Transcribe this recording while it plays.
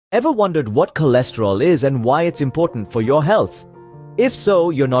Ever wondered what cholesterol is and why it's important for your health? If so,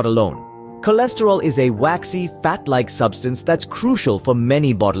 you're not alone. Cholesterol is a waxy, fat-like substance that's crucial for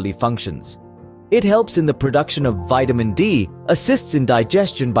many bodily functions. It helps in the production of vitamin D, assists in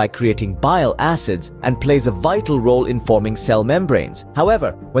digestion by creating bile acids, and plays a vital role in forming cell membranes.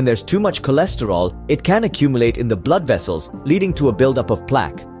 However, when there's too much cholesterol, it can accumulate in the blood vessels, leading to a buildup of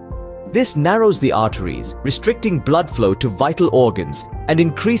plaque. This narrows the arteries, restricting blood flow to vital organs and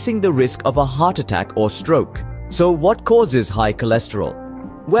increasing the risk of a heart attack or stroke. So what causes high cholesterol?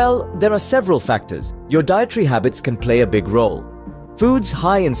 Well, there are several factors. Your dietary habits can play a big role. Foods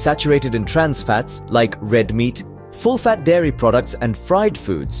high in saturated and trans fats, like red meat, full-fat dairy products, and fried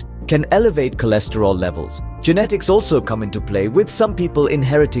foods, can elevate cholesterol levels. Genetics also come into play, with some people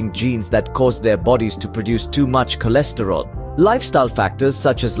inheriting genes that cause their bodies to produce too much cholesterol. Lifestyle factors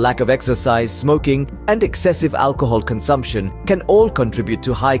such as lack of exercise, smoking, and excessive alcohol consumption can all contribute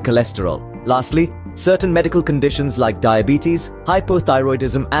to high cholesterol. Lastly, certain medical conditions like diabetes,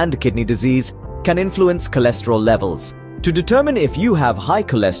 hypothyroidism, and kidney disease can influence cholesterol levels. To determine if you have high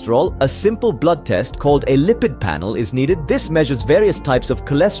cholesterol, a simple blood test called a lipid panel is needed. This measures various types of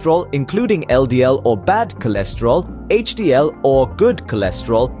cholesterol, including LDL or bad cholesterol, HDL or good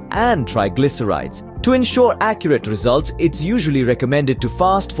cholesterol, and triglycerides. To ensure accurate results, it's usually recommended to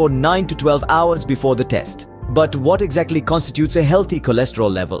fast for 9 to 12 hours before the test. But what exactly constitutes a healthy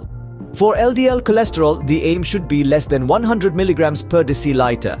cholesterol level? For LDL cholesterol, the aim should be less than 100 milligrams per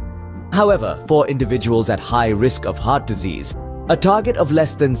deciliter. However, for individuals at high risk of heart disease, a target of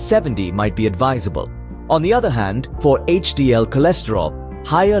less than 70 might be advisable. On the other hand, for HDL cholesterol,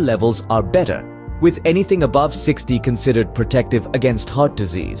 higher levels are better, with anything above 60 considered protective against heart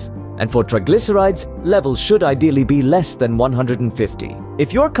disease. And for triglycerides, levels should ideally be less than 150.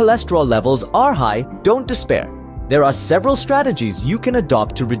 If your cholesterol levels are high, don't despair. There are several strategies you can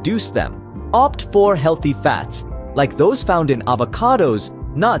adopt to reduce them. Opt for healthy fats, like those found in avocados,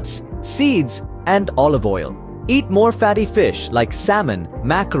 nuts, seeds, and olive oil. Eat more fatty fish like salmon,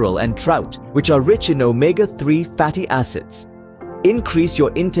 mackerel, and trout, which are rich in omega-3 fatty acids. Increase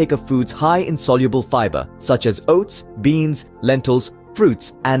your intake of foods high in soluble fiber, such as oats, beans, lentils,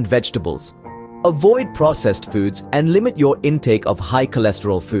 fruits, and vegetables. Avoid processed foods and limit your intake of high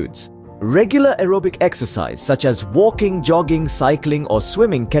cholesterol foods. Regular aerobic exercise, such as walking, jogging, cycling, or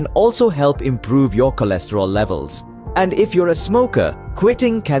swimming, can also help improve your cholesterol levels. And if you're a smoker,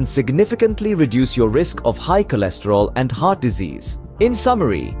 quitting can significantly reduce your risk of high cholesterol and heart disease. In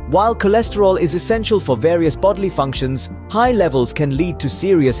summary, while cholesterol is essential for various bodily functions, high levels can lead to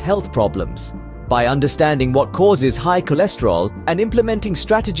serious health problems. By understanding what causes high cholesterol and implementing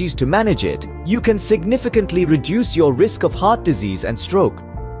strategies to manage it, you can significantly reduce your risk of heart disease and stroke.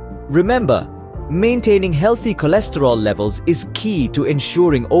 Remember, maintaining healthy cholesterol levels is key to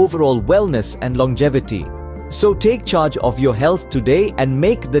ensuring overall wellness and longevity. So take charge of your health today and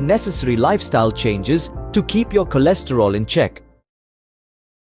make the necessary lifestyle changes to keep your cholesterol in check.